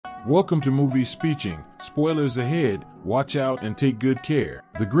Welcome to Movie Speeching. Spoilers ahead, watch out and take good care.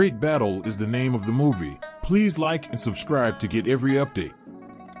 The Great Battle is the name of the movie. Please like and subscribe to get every update.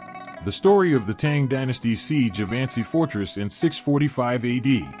 The story of the Tang Dynasty's siege of Ansi Fortress in 645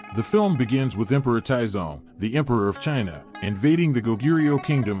 AD. The film begins with Emperor Taizong, the Emperor of China, invading the Goguryeo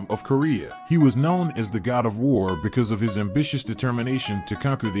Kingdom of Korea. He was known as the God of War because of his ambitious determination to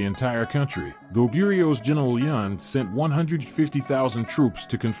conquer the entire country. Goguryeo's General Yun sent 150,000 troops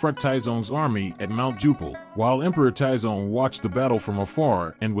to confront Taizong's army at Mount Jupil. While Emperor Taizong watched the battle from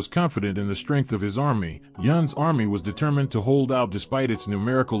afar and was confident in the strength of his army, Yun's army was determined to hold out despite its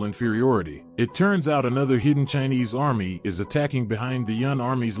numerical inferiority. It turns out another hidden Chinese army is attacking behind the Yun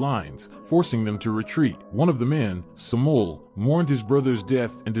army's lines, forcing them to retreat. One of the men, Samul, mourned his brother's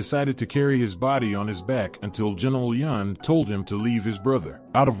death and decided to carry his body on his back until General Yun told him to leave his brother.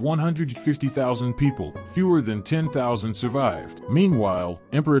 Out of 150,000 people, fewer than 10,000 survived. Meanwhile,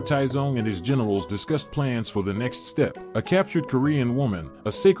 Emperor Taizong and his generals discussed plans for the next step. A captured Korean woman,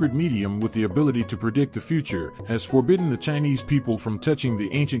 a sacred medium with the ability to predict the future, has forbidden the Chinese people from touching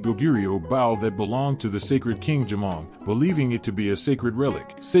the ancient Goguryeo bow that belonged to the sacred King Jamong, believing it to be a sacred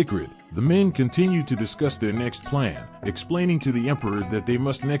relic. Sacred. The men continue to discuss their next plan, explaining to the emperor that they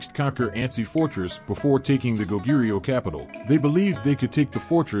must next conquer Ansi Fortress before taking the Goguryeo capital. They believed they could take the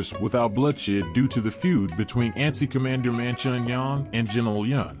fortress without bloodshed due to the feud between Ansi commander Manchun Yang and General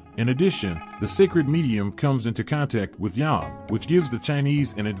Yun. In addition, the sacred medium comes into contact with Yang, which gives the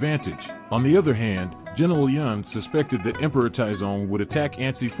Chinese an advantage. On the other hand, General Yun suspected that Emperor Taizong would attack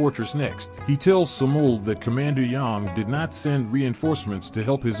Ansi Fortress next. He tells Samul that Commander Yang did not send reinforcements to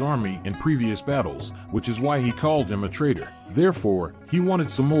help his army in previous battles, which is why he called him a traitor. Therefore, he wanted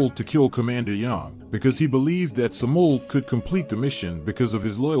Samul to kill Commander Yang, because he believed that Samul could complete the mission because of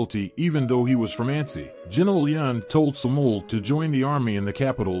his loyalty even though he was from Ansi. General Yun told Samul to join the army in the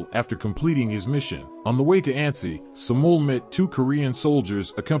capital after completing his mission. On the way to Ansi, Samul met two Korean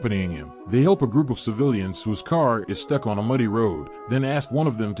soldiers accompanying him. They help a group of civilians whose car is stuck on a muddy road, then asked one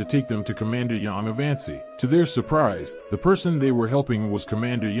of them to take them to Commander Yang of Ansi. To their surprise, the person they were helping was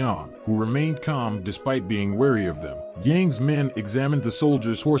Commander Yang, who remained calm despite being wary of them. Yang's men examined the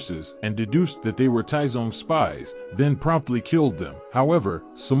soldiers' horses and deduced that they were Taizong's spies, then promptly killed them. However,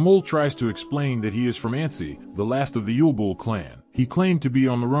 Samul tries to explain that he is from Ansi, the last of the Yulbul clan. He claimed to be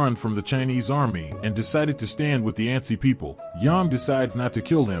on the run from the Chinese army and decided to stand with the Ansi people. Yang decides not to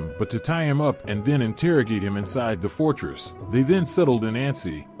kill him but to tie him up and then interrogate him inside the fortress. They then settled in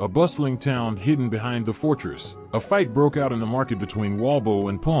Ansi, a bustling town hidden behind the fortress. A fight broke out in the market between Walbo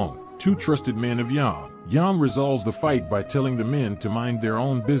and Pong, two trusted men of Yang. Yang resolves the fight by telling the men to mind their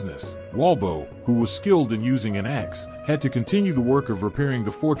own business. Walbo, who was skilled in using an axe, had to continue the work of repairing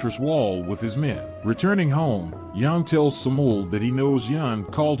the fortress wall with his men. Returning home, Yang tells Samul that he knows Yun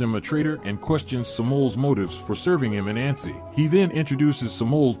called him a traitor and questions Samul's motives for serving him in Ansi. He then introduces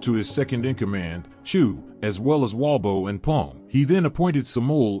Samul to his second-in-command, Chu, as well as Walbo and Pong. He then appointed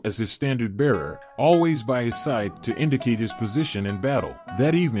Samul as his standard bearer, always by his side to indicate his position in battle.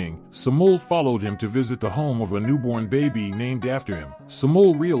 That evening, Samul followed him to visit the home of a newborn baby named after him.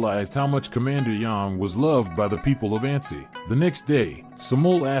 Samul realized how much Commander Yang was loved by the people of Ansi. The next day,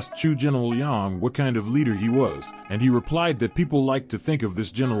 Samul asked Chu General Yang what kind of leader he was, and he replied that people liked to think of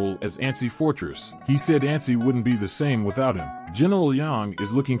this general as Ansi Fortress. He said Ansi wouldn't be the same without him. General Yang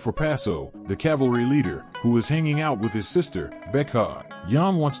is looking for Paso, the cavalry leader, who is hanging out with his sister, Bekha.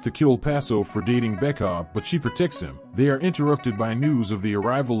 Yang wants to kill Paso for dating Bekha, but she protects him. They are interrupted by news of the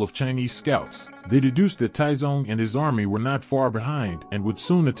arrival of Chinese scouts. They deduced that Taizong and his army were not far behind and would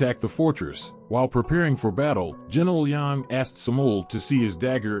soon attack the fortress. While preparing for battle, General Yang asked Samul to see his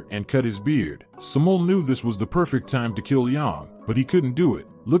dagger and cut his beard. Samul knew this was the perfect time to kill Yang, but he couldn't do it.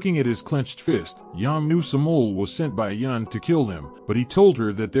 Looking at his clenched fist, Yang knew Samul was sent by Yun to kill him, but he told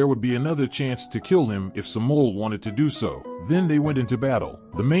her that there would be another chance to kill him if Samul wanted to do so. Then they went into battle.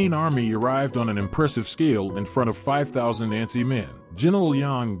 The main army arrived on an impressive scale in front of 5,000 Ansi men. General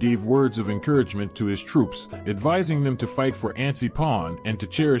Yang gave words of encouragement to his troops, advising them to fight for Ansi Pond and to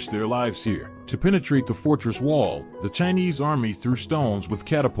cherish their lives here. To penetrate the fortress wall, the Chinese army threw stones with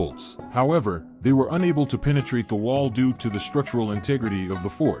catapults. However, they were unable to penetrate the wall due to the structural integrity of the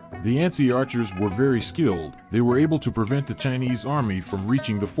fort. The Ansi archers were very skilled. They were able to prevent the Chinese army from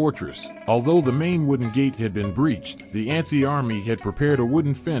reaching the fortress. Although the main wooden gate had been breached, the Ansi army had prepared a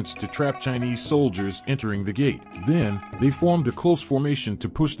wooden fence to trap Chinese soldiers entering the gate. Then, they formed a close formation to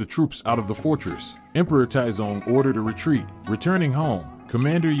push the troops out of the fortress. Emperor Taizong ordered a retreat. Returning home,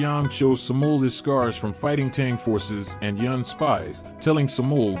 Commander Yang shows Samul his scars from fighting Tang forces and Yun spies, telling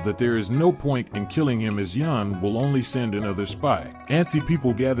Samul that there is no point in killing him as Yun will only send another spy. Antsy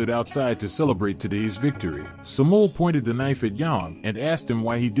people gathered outside to celebrate today's victory. Samul pointed the knife at Yang and asked him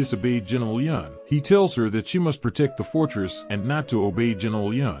why he disobeyed General Yun. He tells her that she must protect the fortress and not to obey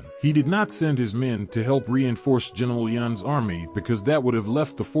General Yun. He did not send his men to help reinforce General Yun's army because that would have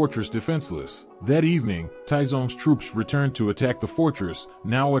left the fortress defenseless. That evening, Taizong's troops returned to attack the fortress,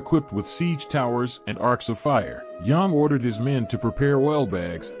 now equipped with siege towers and arcs of fire. Yang ordered his men to prepare oil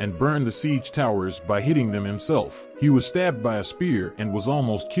bags and burn the siege towers by hitting them himself. He was stabbed by a spear and was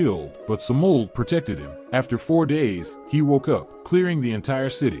almost killed, but Samul protected him. After 4 days, he woke up, clearing the entire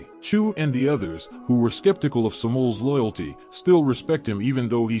city. Chu and the others, who were skeptical of Samul's loyalty, still respect him even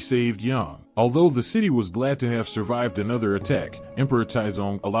though he saved Yang. Although the city was glad to have survived another attack, Emperor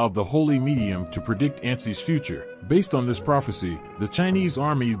Taizong allowed the Holy Medium to predict Antsy's future. Based on this prophecy, the Chinese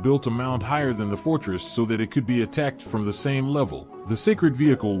army built a mound higher than the fortress so that it could be attacked from the same level. The sacred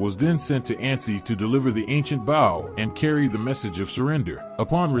vehicle was then sent to Antsy to deliver the ancient bow and carry the message of surrender.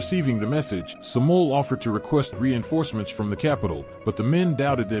 Upon receiving the message, Samul offered to request reinforcements from the capital, but the men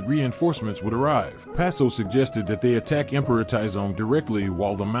doubted that reinforcements would arrive. Paso suggested that they attack Emperor Taizong directly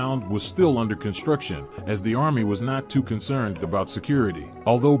while the mound was still under construction, as the army was not too concerned about security.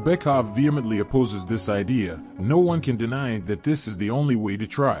 Although Bekov vehemently opposes this idea, no one can deny that this is the only way to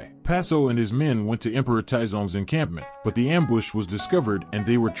try. Paso and his men went to Emperor Taizong's encampment, but the ambush was discovered and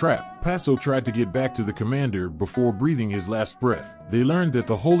they were trapped. Paso tried to get back to the commander before breathing his last breath. They learned that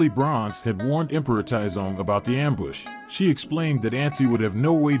the Holy Bronze had warned Emperor Taizong about the ambush. She explained that Antsy would have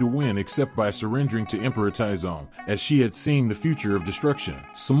no way to win except by surrendering to Emperor Taizong, as she had seen the future of destruction.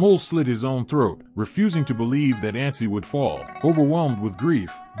 Samul slit his own throat, refusing to believe that Antsy would fall. Overwhelmed with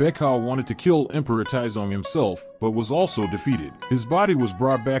grief, Bekha wanted to kill Emperor Taizong himself, but was also defeated. His body was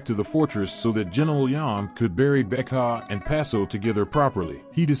brought back to the fortress so that General Yang could bury Bekha and Paso together properly.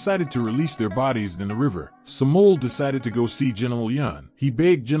 He decided to release their bodies in the river. Samul decided to go see General Yun. He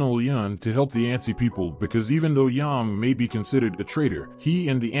begged General Yun to help the Antsy people because even though Yang may be considered a traitor, he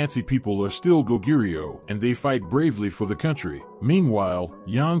and the Antsy people are still Goguryeo and they fight bravely for the country. Meanwhile,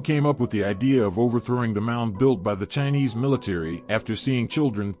 Yang came up with the idea of overthrowing the mound built by the Chinese military after seeing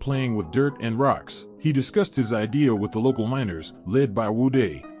children playing with dirt and rocks. He discussed his idea with the local miners, led by Wu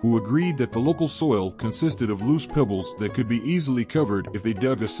Dai, who agreed that the local soil consisted of loose pebbles that could be easily covered if they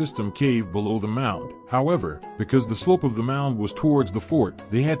dug a system cave below the mound. However, because the slope of the mound was towards the fort,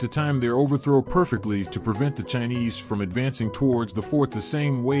 they had to time their overthrow perfectly to prevent the Chinese from advancing towards the fort the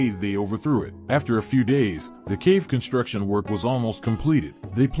same way they overthrew it. After a few days, the cave construction work was almost completed.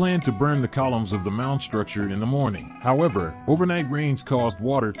 They planned to burn the columns of the mound structure in the morning. However, overnight rains caused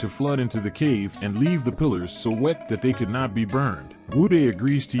water to flood into the cave and leave the pillars so wet that they could not be burned. Wu Dai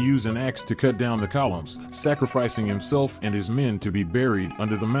agrees to use an axe to cut down the columns, sacrificing himself and his men to be buried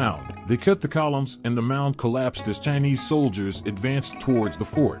under the mound. They cut the columns and the mound collapsed as Chinese soldiers advanced towards the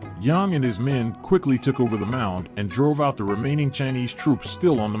fort. Yang and his men quickly took over the mound and drove out the remaining Chinese troops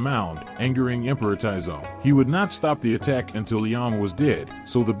still on the mound, angering Emperor Taizong. He would not stop the attack until Yang was dead,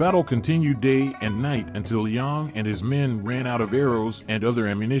 so the battle continued day and night until Yang and his men ran out of arrows and other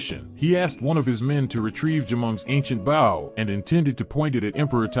ammunition. He asked one of his men to retrieve Jumung's ancient bow and intended to point it at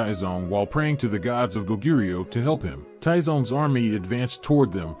Emperor Taizong while praying to the gods of Goguryeo to help him. Taizong's army advanced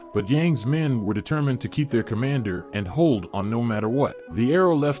toward them, but Yang's men were determined to keep their commander and hold on no matter what. The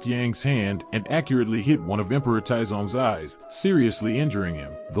arrow left Yang's hand and accurately hit one of Emperor Taizong's eyes, seriously injuring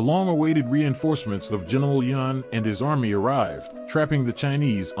him. The long-awaited reinforcements of General Yun and his army arrived, trapping the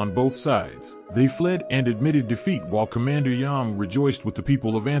Chinese on both sides. They fled and admitted defeat while Commander Yang rejoiced with the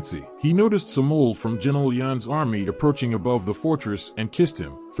people of Antsy. He noticed Samul from General Yun's army approaching above the fortress and kissed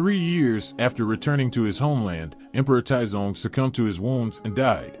him. 3 years after returning to his homeland, Emperor Taizong succumbed to his wounds and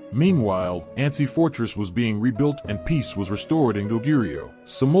died. Meanwhile, Antsy Fortress was being rebuilt and peace was restored in Goguryeo.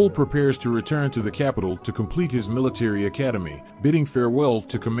 Samul prepares to return to the capital to complete his military academy, bidding farewell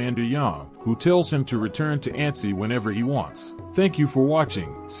to Commander Yang, who tells him to return to Antsy whenever he wants. Thank you for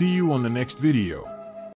watching. See you on the next video.